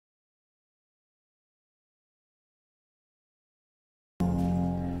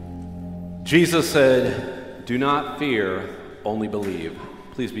Jesus said, "Do not fear, only believe."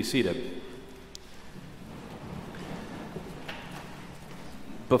 Please be seated.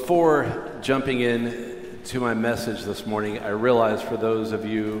 Before jumping in to my message this morning, I realized for those of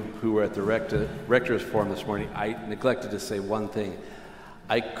you who were at the Rector's Forum this morning, I neglected to say one thing.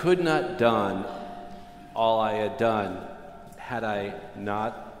 I could not done all I had done had I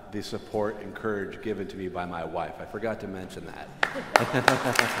not the support and courage given to me by my wife. I forgot to mention that.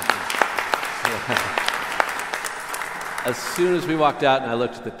 As soon as we walked out and I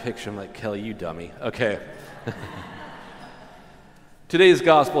looked at the picture, I'm like, Kelly, you dummy. Okay. Today's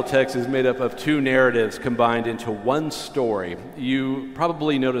gospel text is made up of two narratives combined into one story. You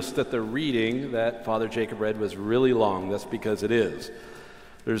probably noticed that the reading that Father Jacob read was really long. That's because it is.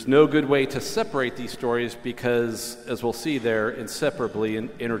 There's no good way to separate these stories because, as we'll see, they're inseparably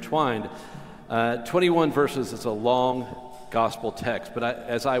intertwined. 21 verses is a long gospel text, but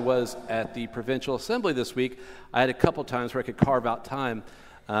as I was at the provincial assembly this week, I had a couple times where I could carve out time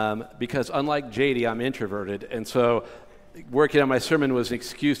because, unlike JD, I'm introverted, and so working on my sermon was an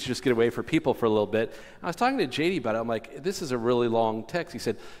excuse to just get away from people for a little bit. I was talking to JD about it. I'm like, this is a really long text. He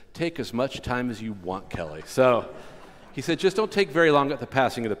said, take as much time as you want, Kelly. So he said, just don't take very long at the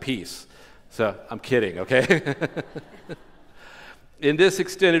passing of the peace. So I'm kidding, okay? In this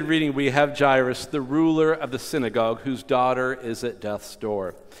extended reading, we have Jairus, the ruler of the synagogue, whose daughter is at death's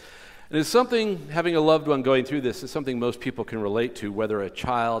door. And it's something, having a loved one going through this, is something most people can relate to, whether a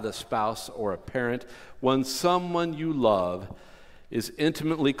child, a spouse, or a parent. When someone you love is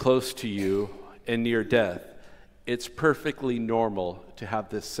intimately close to you and near death, it's perfectly normal to have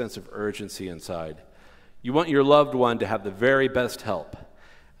this sense of urgency inside. You want your loved one to have the very best help,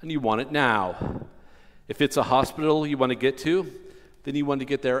 and you want it now. If it's a hospital you want to get to, then you want to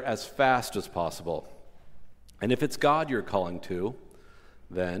get there as fast as possible. And if it's God you're calling to,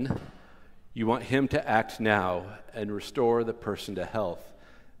 then you want him to act now and restore the person to health,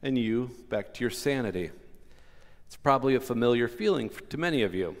 and you back to your sanity. It's probably a familiar feeling to many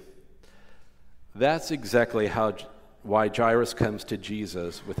of you. That's exactly why Jairus comes to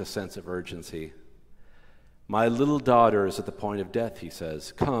Jesus with a sense of urgency. My little daughter is at the point of death, he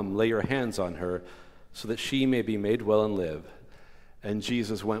says. Come, lay your hands on her so that she may be made well and live. And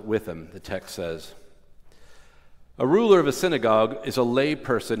Jesus went with him, the text says. A ruler of a synagogue is a lay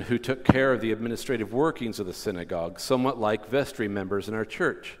person who took care of the administrative workings of the synagogue, somewhat like vestry members in our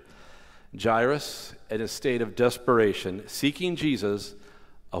church. Jairus, in a state of desperation, seeking Jesus,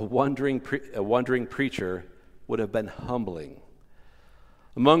 a wandering preacher, would have been humbling.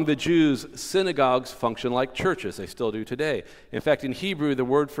 Among the Jews, synagogues function like churches. They still do today. In fact, in Hebrew, the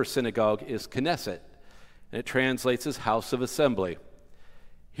word for synagogue is knesset, and it translates as house of assembly.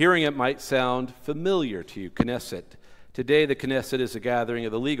 Hearing it might sound familiar to you, Knesset. Today, the Knesset is a gathering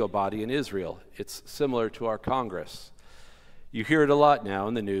of the legal body in Israel. It's similar to our Congress. You hear it a lot now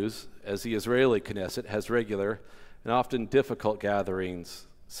in the news, as the Israeli Knesset has regular and often difficult gatherings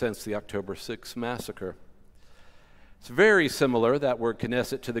since the October 6th massacre. It's very similar, that word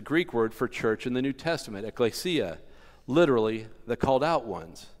Knesset, to the Greek word for church in the New Testament, ecclesia, literally the called out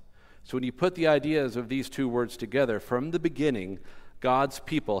ones. So when you put the ideas of these two words together, from the beginning, God's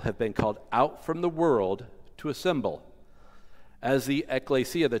people have been called out from the world to assemble. As the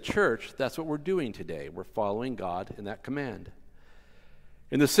ecclesia, the church, that's what we're doing today. We're following God in that command.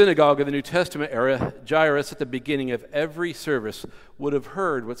 In the synagogue of the New Testament era, Jairus, at the beginning of every service, would have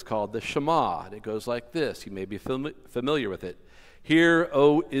heard what's called the Shema. And it goes like this. You may be familiar with it. Hear,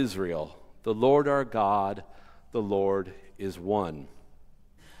 O Israel, the Lord our God, the Lord is one.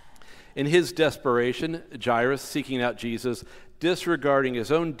 In his desperation, Jairus, seeking out Jesus, disregarding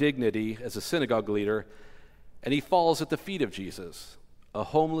his own dignity as a synagogue leader, and he falls at the feet of Jesus, a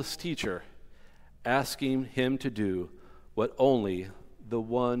homeless teacher, asking him to do what only the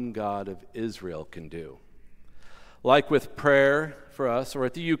one God of Israel can do. Like with prayer for us or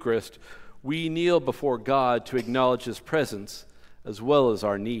at the Eucharist, we kneel before God to acknowledge his presence as well as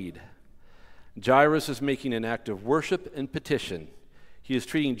our need. Jairus is making an act of worship and petition. He is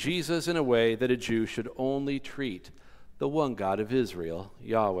treating Jesus in a way that a Jew should only treat the one God of Israel,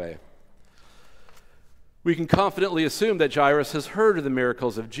 Yahweh. We can confidently assume that Jairus has heard of the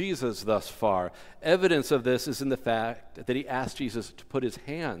miracles of Jesus thus far. Evidence of this is in the fact that he asked Jesus to put his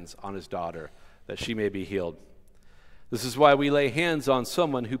hands on his daughter, that she may be healed. This is why we lay hands on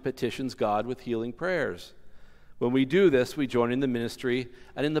someone who petitions God with healing prayers. When we do this, we join in the ministry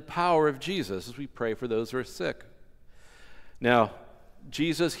and in the power of Jesus as we pray for those who are sick. Now,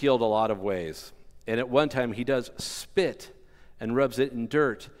 Jesus healed a lot of ways, and at one time he does spit and rubs it in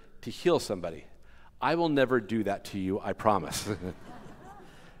dirt to heal somebody. I will never do that to you, I promise.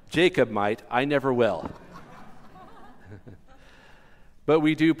 Jacob might, I never will. But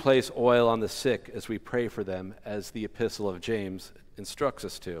we do place oil on the sick as we pray for them, as the Epistle of James instructs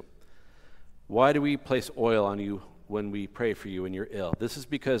us to. Why do we place oil on you when we pray for you when you're ill? This is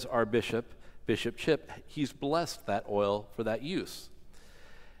because our Bishop Chip, he's blessed that oil for that use.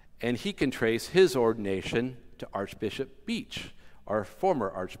 And he can trace his ordination to Archbishop Beach, our former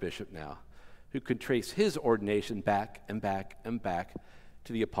Archbishop now, who could trace his ordination back and back and back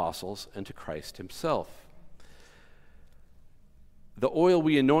to the apostles and to Christ himself. The oil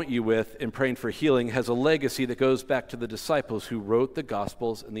we anoint you with in praying for healing has a legacy that goes back to the disciples who wrote the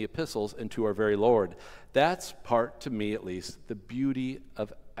Gospels and the epistles and to our very Lord. That's part, to me at least, the beauty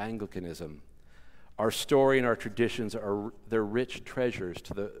of Anglicanism. Our story and our traditions they're rich treasures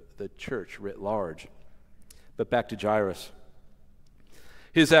to the church writ large. But back to Jairus.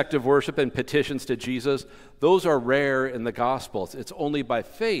 His act of worship and petitions to Jesus, those are rare in the Gospels. It's only by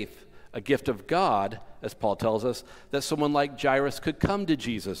faith, a gift of God, as Paul tells us, that someone like Jairus could come to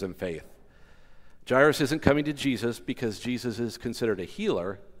Jesus in faith. Jairus isn't coming to Jesus because Jesus is considered a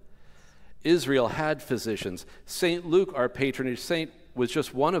healer. Israel had physicians. St. Luke, our patronage saint, was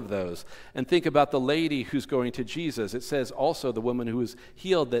just one of those. And think about the lady who's going to Jesus. It says also, the woman who was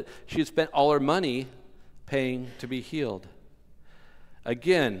healed, that she had spent all her money paying to be healed.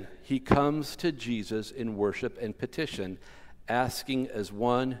 Again, he comes to Jesus in worship and petition, asking as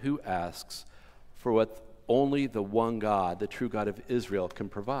one who asks for what only the one God, the true God of Israel, can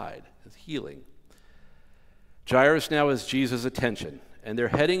provide, as healing. Jairus now has Jesus' attention, and they're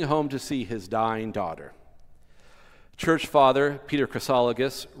heading home to see his dying daughter. Church father Peter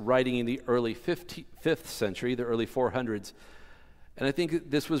Chrysologus, writing in the early 5th century, the early 400s, and I think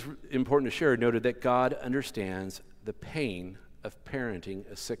this was important to share, noted that God understands the pain of parenting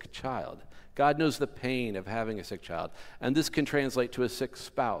a sick child. God knows the pain of having a sick child, and this can translate to a sick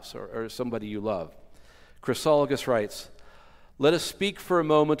spouse or somebody you love. Chrysologus writes, "Let us speak for a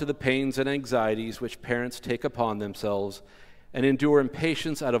moment of the pains and anxieties which parents take upon themselves and endure in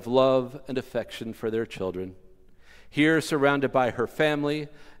patience out of love and affection for their children. Here, surrounded by her family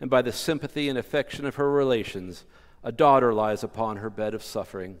and by the sympathy and affection of her relations, a daughter lies upon her bed of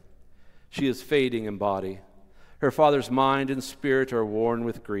suffering. She is fading in body. Her father's mind and spirit are worn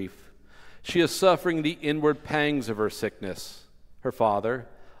with grief. She is suffering the inward pangs of her sickness. Her father,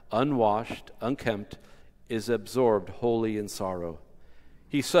 unwashed, unkempt, is absorbed wholly in sorrow.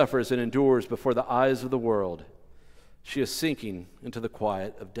 He suffers and endures before the eyes of the world. She is sinking into the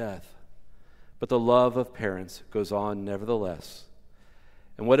quiet of death. But the love of parents goes on nevertheless.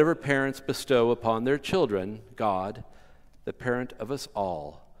 And whatever parents bestow upon their children, God, the parent of us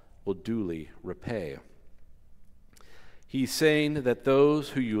all, will duly repay." He's saying that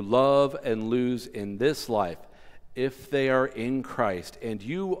those who you love and lose in this life, if they are in Christ, and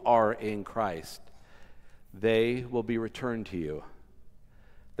you are in Christ, they will be returned to you.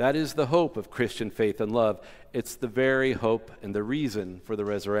 That is the hope of Christian faith and love. It's the very hope and the reason for the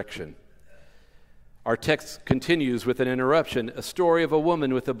resurrection. Our text continues with an interruption, a story of a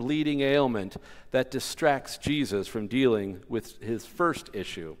woman with a bleeding ailment that distracts Jesus from dealing with his first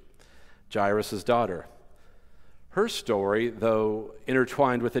issue, Jairus' daughter. Her story, though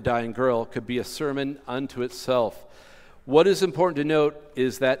intertwined with a dying girl, could be a sermon unto itself. What is important to note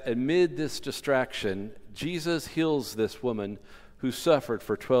is that amid this distraction, Jesus heals this woman who suffered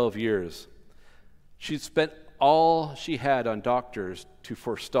for 12 years. She'd spent all she had on doctors to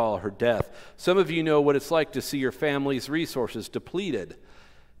forestall her death. Some of you know what it's like to see your family's resources depleted,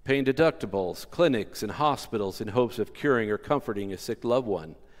 paying deductibles, clinics, and hospitals in hopes of curing or comforting a sick loved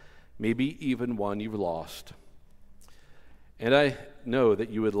one, maybe even one you've lost. And I know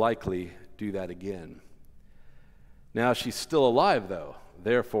that you would likely do that again. Now she's still alive, though.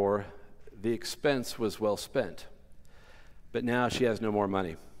 Therefore, the expense was well spent. But now she has no more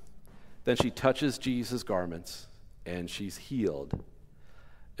money. Then she touches Jesus' garments, and she's healed.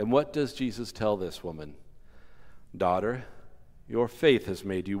 And what does Jesus tell this woman? "Daughter, your faith has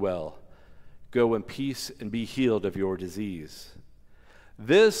made you well. Go in peace and be healed of your disease."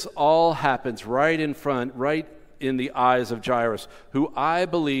 This all happens right in front, right in the eyes of Jairus, who I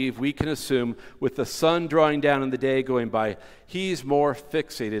believe we can assume, with the sun drawing down and the day going by, he's more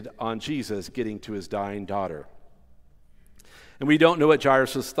fixated on Jesus getting to his dying daughter. And we don't know what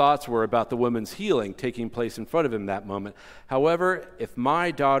Jairus' thoughts were about the woman's healing taking place in front of him that moment. However, if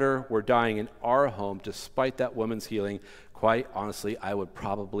my daughter were dying in our home despite that woman's healing, quite honestly, I would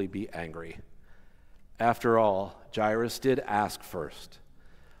probably be angry. After all, Jairus did ask first.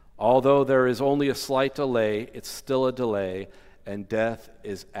 Although there is only a slight delay, it's still a delay, and death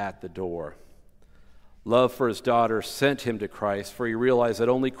is at the door. Love for his daughter sent him to Christ, for he realized that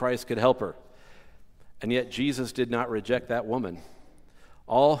only Christ could help her. And yet Jesus did not reject that woman.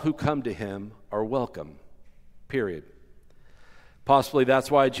 All who come to him are welcome, period. Possibly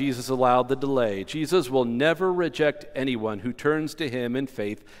that's why Jesus allowed the delay. Jesus will never reject anyone who turns to him in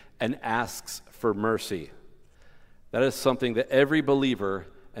faith and asks for mercy. That is something that every believer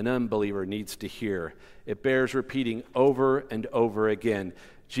and unbeliever needs to hear. It bears repeating over and over again.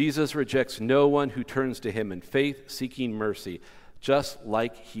 Jesus rejects no one who turns to him in faith, seeking mercy, just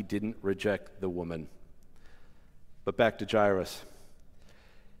like he didn't reject the woman. But back to Jairus.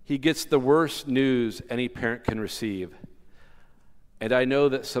 He gets the worst news any parent can receive. And I know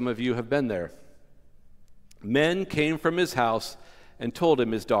that some of you have been there. Men came from his house and told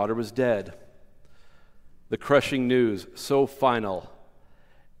him his daughter was dead. The crushing news, so final,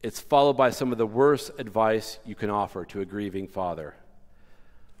 it's followed by some of the worst advice you can offer to a grieving father.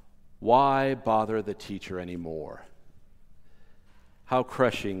 Why bother the teacher anymore? How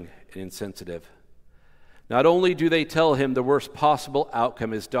crushing and insensitive. Not only do they tell him the worst possible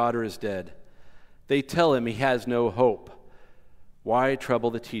outcome, his daughter is dead, they tell him he has no hope. Why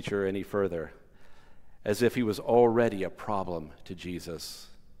trouble the teacher any further? As if he was already a problem to Jesus.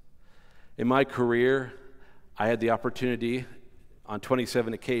 In my career, I had the opportunity on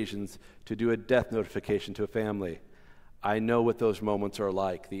 27 occasions to do a death notification to a family. I know what those moments are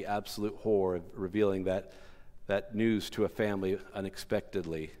like, the absolute horror of revealing that news to a family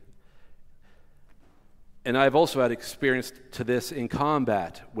unexpectedly. And I've also had experience to this in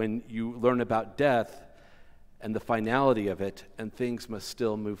combat, when you learn about death and the finality of it, and things must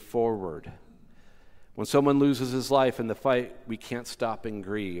still move forward. When someone loses his life in the fight, we can't stop and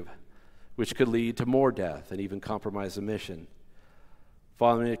grieve, which could lead to more death and even compromise the mission.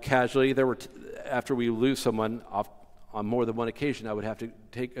 Following a casualty, after we lose someone on more than one occasion, I would have to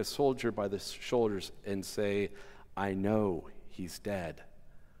take a soldier by the shoulders and say, I know he's dead.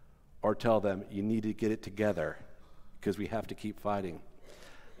 Or tell them, you need to get it together because we have to keep fighting.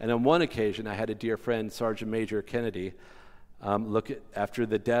 And on one occasion, I had a dear friend, Sergeant Major Kennedy, after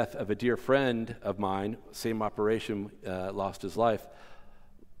the death of a dear friend of mine, same operation, lost his life.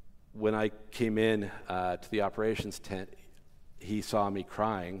 When I came in to the operations tent, he saw me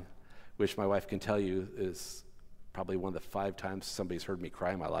crying, which my wife can tell you is probably one of the 5 times somebody's heard me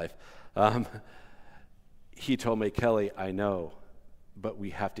cry in my life. He told me, Kelly, I know, but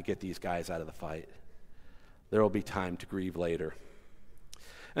we have to get these guys out of the fight. There will be time to grieve later.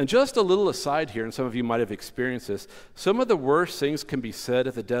 And just a little aside here, and some of you might have experienced this, some of the worst things can be said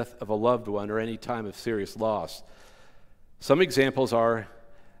at the death of a loved one or any time of serious loss. Some examples are,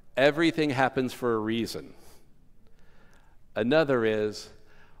 everything happens for a reason. Another is,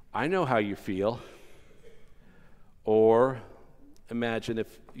 I know how you feel. Or imagine if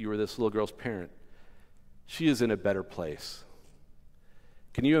you were this little girl's parent. She is in a better place.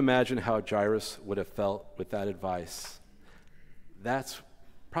 Can you imagine how Jairus would have felt with that advice? That's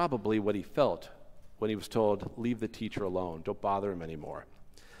probably what he felt when he was told, leave the teacher alone, don't bother him anymore.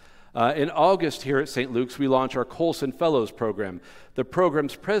 In August here at St. Luke's, we launch our Colson Fellows program. The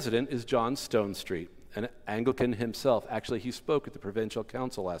program's president is John Stonestreet, an Anglican himself. Actually, he spoke at the Provincial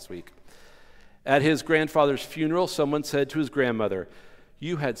Council last week. At his grandfather's funeral, someone said to his grandmother,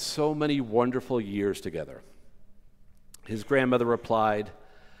 you had so many wonderful years together. His grandmother replied,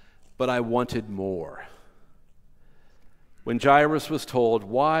 but I wanted more. When Jairus was told,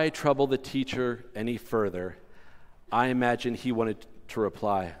 why trouble the teacher any further, I imagine he wanted to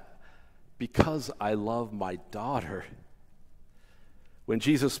reply, because I love my daughter. When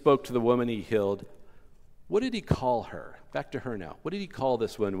Jesus spoke to the woman he healed, what did he call her? Back to her now. What did he call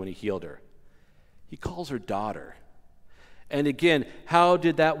this woman when he healed her? He calls her daughter. And again, how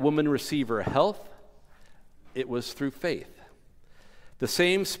did that woman receive her health? It was through faith. The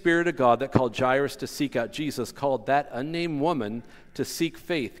same Spirit of God that called Jairus to seek out Jesus called that unnamed woman to seek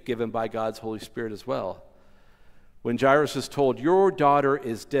faith given by God's Holy Spirit as well. When Jairus is told, your daughter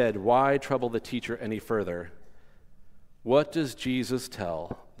is dead, why trouble the teacher any further? What does Jesus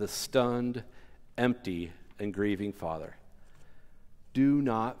tell the stunned, empty, and grieving father? Do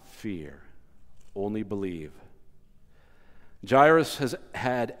not fear, only believe. Jairus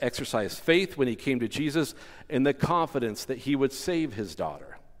had exercised faith when he came to Jesus in the confidence that he would save his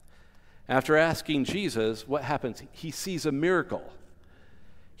daughter. After asking Jesus, what happens? He sees a miracle.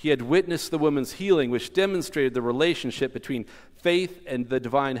 He had witnessed the woman's healing, which demonstrated the relationship between faith and the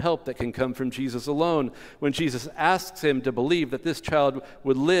divine help that can come from Jesus alone. When Jesus asks him to believe that this child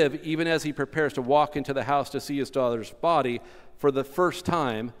would live, even as he prepares to walk into the house to see his daughter's body for the first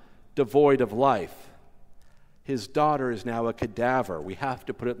time, devoid of life. His daughter is now a cadaver. We have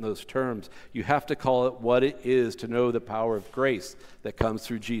to put it in those terms. You have to call it what it is to know the power of grace that comes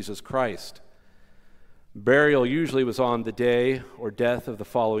through Jesus Christ. Burial usually was on the day or death of the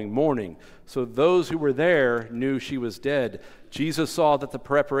following morning. So those who were there knew she was dead. Jesus saw that the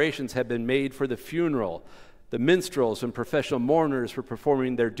preparations had been made for the funeral. The minstrels and professional mourners were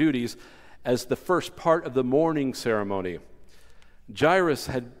performing their duties as the first part of the mourning ceremony. Jairus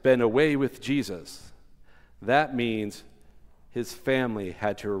had been away with Jesus. That means his family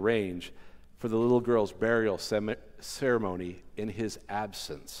had to arrange for the little girl's burial ceremony in his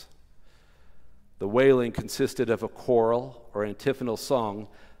absence. The wailing consisted of a choral or antiphonal song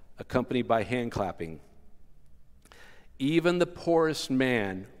accompanied by hand clapping. Even the poorest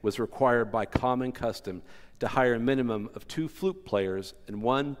man was required by common custom to hire a minimum of 2 flute players and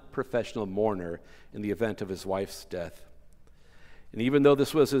 1 professional mourner in the event of his wife's death. And even though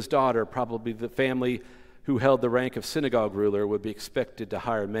this was his daughter, probably the family who held the rank of synagogue ruler would be expected to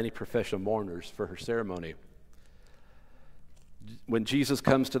hire many professional mourners for her ceremony. When Jesus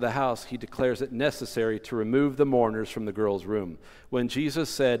comes to the house, he declares it necessary to remove the mourners from the girl's room. When Jesus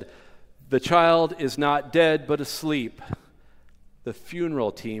said, "The child is not dead but asleep," the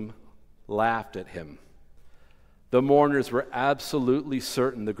funeral team laughed at him. The mourners were absolutely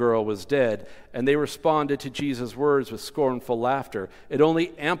certain the girl was dead, and they responded to Jesus' words with scornful laughter. It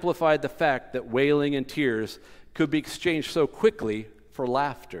only amplified the fact that wailing and tears could be exchanged so quickly for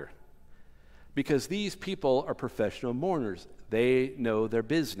laughter. Because these people are professional mourners. They know their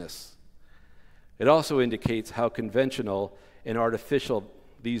business. It also indicates how conventional and artificial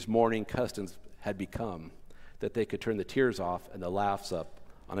these mourning customs had become, that they could turn the tears off and the laughs up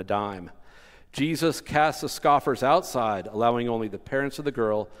on a dime. Jesus cast the scoffers outside, allowing only the parents of the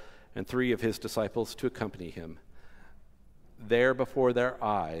girl and 3 of his disciples to accompany him. There before their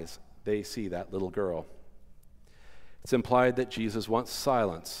eyes, they see that little girl. It's implied that Jesus wants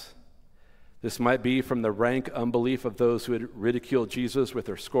silence. This might be from the rank unbelief of those who had ridiculed Jesus with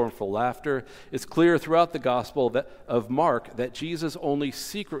their scornful laughter. It's clear throughout the Gospel of Mark that Jesus only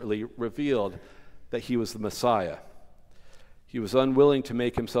secretly revealed that he was the Messiah. He was unwilling to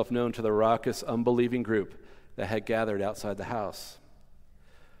make himself known to the raucous, unbelieving group that had gathered outside the house.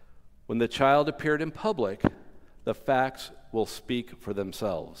 When the child appeared in public, the facts will speak for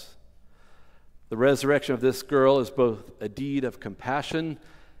themselves. The resurrection of this girl is both a deed of compassion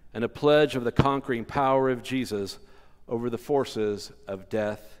and a pledge of the conquering power of Jesus over the forces of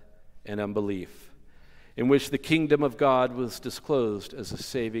death and unbelief, in which the kingdom of God was disclosed as a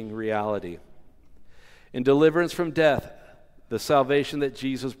saving reality. In deliverance from death, the salvation that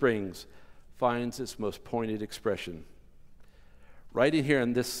Jesus brings finds its most pointed expression. Right in here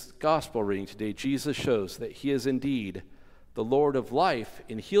in this gospel reading today, Jesus shows that he is indeed the Lord of life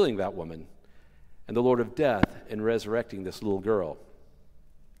in healing that woman and the Lord of death in resurrecting this little girl.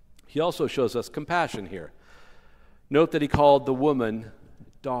 He also shows us compassion here. Note that he called the woman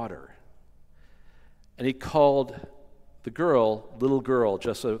daughter. And he called the girl little girl,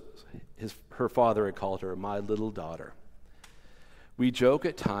 just as her father had called her, my little daughter. We joke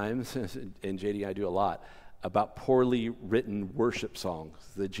at times, and JD and I do a lot, about poorly written worship songs,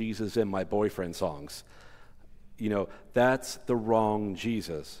 the Jesus and my boyfriend songs. You know, that's the wrong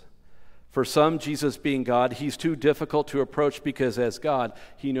Jesus. For some, Jesus being God, he's too difficult to approach because as God,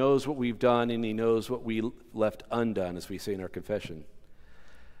 he knows what we've done and he knows what we left undone, as we say in our confession.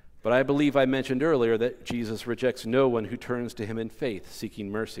 But I believe I mentioned earlier that Jesus rejects no one who turns to him in faith,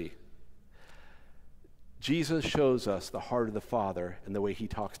 seeking mercy. Jesus shows us the heart of the Father and the way he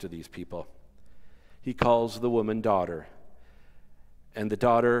talks to these people. He calls the woman daughter, and the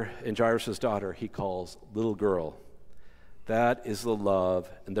daughter, and Jairus' daughter, he calls little girl. That is the love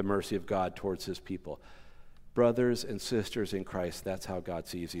and the mercy of God towards his people. Brothers and sisters in Christ, that's how God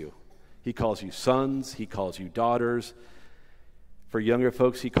sees you. He calls you sons, he calls you daughters. For younger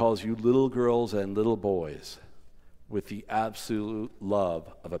folks, he calls you little girls and little boys with the absolute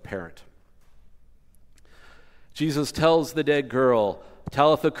love of a parent. Jesus tells the dead girl,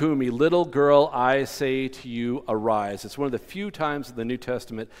 Talitha Kumi, little girl, I say to you, arise. It's one of the few times in the New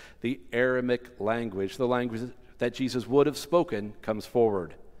Testament the Aramaic language, the language that Jesus would have spoken, comes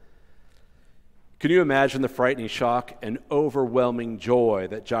forward. Can you imagine the frightening shock and overwhelming joy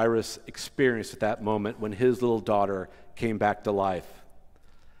that Jairus experienced at that moment when his little daughter came back to life?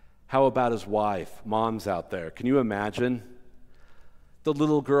 How about his wife? Moms out there, can you imagine? The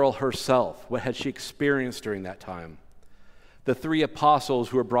little girl herself, what had she experienced during that time? The 3 apostles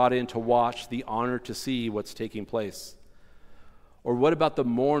who were brought in to watch, the honor to see what's taking place. Or what about the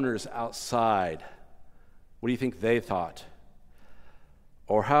mourners outside? What do you think they thought?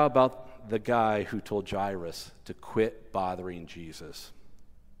 Or how about about the guy who told Jairus to quit bothering Jesus.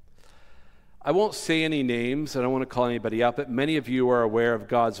 I won't say any names, I don't want to call anybody out, but many of you are aware of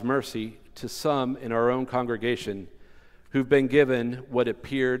God's mercy to some in our own congregation who've been given what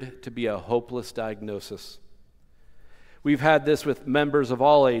appeared to be a hopeless diagnosis. We've had this with members of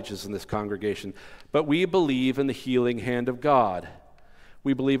all ages in this congregation, but we believe in the healing hand of God.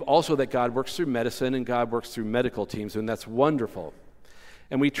 We believe also that God works through medicine and God works through medical teams, and that's wonderful.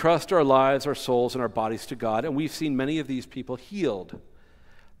 And we trust our lives, our souls, and our bodies to God, and we've seen many of these people healed.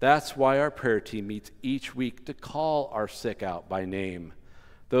 That's why our prayer team meets each week to call our sick out by name,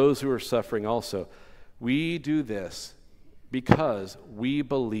 those who are suffering also. We do this because we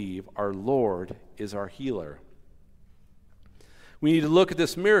believe our Lord is our healer. We need to look at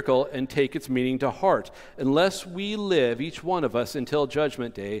this miracle and take its meaning to heart. Unless we live, each one of us, until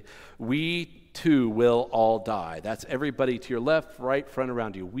Judgment Day, we too will all die. That's everybody to your left, right, front,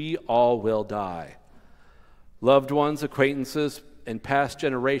 around you. We all will die. Loved ones, acquaintances, and past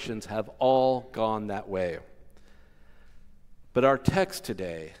generations have all gone that way. But our text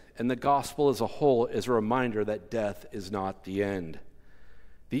today and the gospel as a whole is a reminder that death is not the end.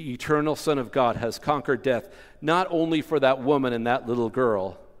 The eternal Son of God has conquered death, not only for that woman and that little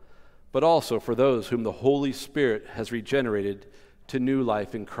girl, but also for those whom the Holy Spirit has regenerated to new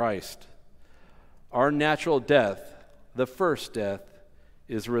life in Christ. Our natural death, the first death,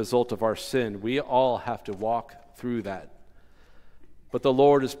 is a result of our sin. We all have to walk through that. But the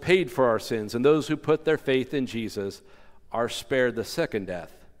Lord has paid for our sins, and those who put their faith in Jesus are spared the second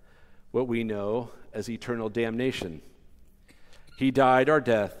death, what we know as eternal damnation. He died our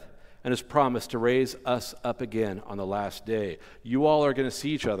death and has promised to raise us up again on the last day. You all are going to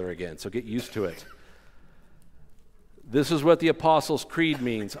see each other again, so get used to it. This is what the Apostles' Creed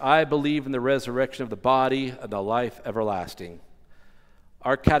means. I believe in the resurrection of the body and the life everlasting.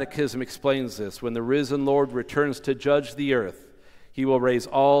 Our catechism explains this. When the risen Lord returns to judge the earth, he will raise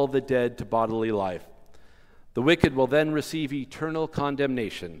all the dead to bodily life. The wicked will then receive eternal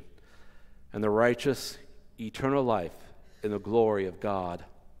condemnation, and the righteous eternal life in the glory of God.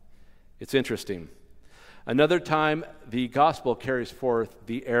 It's interesting. Another time the gospel carries forth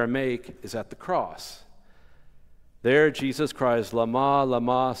the Aramaic is at the cross. There Jesus cries, Lama,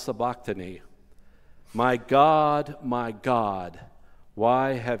 lama sabachthani. My God,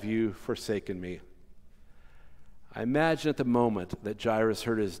 why have you forsaken me? I imagine at the moment that Jairus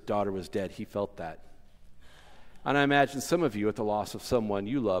heard his daughter was dead, he felt that. And I imagine some of you at the loss of someone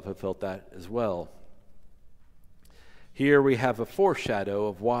you love have felt that as well. Here we have a foreshadow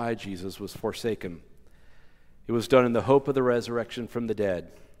of why Jesus was forsaken. It was done in the hope of the resurrection from the dead.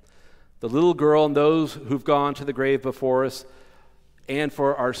 The little girl and those who've gone to the grave before us and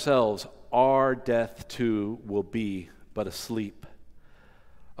for ourselves, our death too will be but a sleep.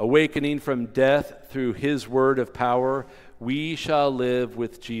 Awakening from death through his word of power, we shall live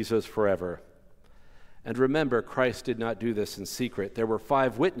with Jesus forever. And remember, Christ did not do this in secret. There were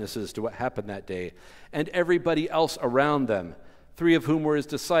 5 witnesses to what happened that day, and everybody else around them, 3 of whom were his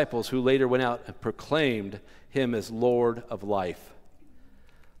disciples, who later went out and proclaimed him as Lord of life.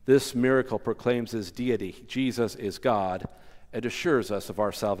 This miracle proclaims his deity. Jesus is God, and assures us of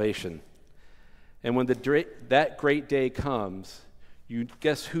our salvation. And when that great day comes, you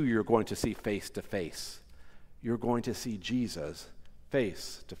guess who you're going to see face to face? You're going to see Jesus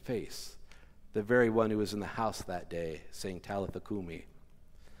face to face, the very one who was in the house that day saying Talitha Kumi.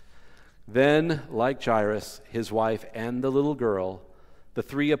 Then, like Jairus, his wife, and the little girl, the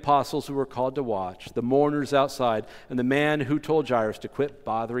 3 apostles who were called to watch, the mourners outside, and the man who told Jairus to quit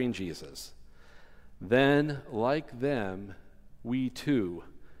bothering Jesus, then, like them, we too,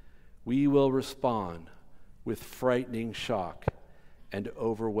 we will respond with frightening shock and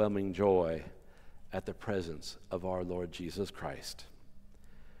overwhelming joy at the presence of our Lord Jesus Christ.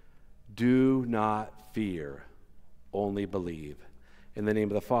 Do not fear, only believe. In the name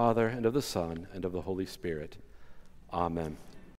of the Father, and of the Son, and of the Holy Spirit. Amen.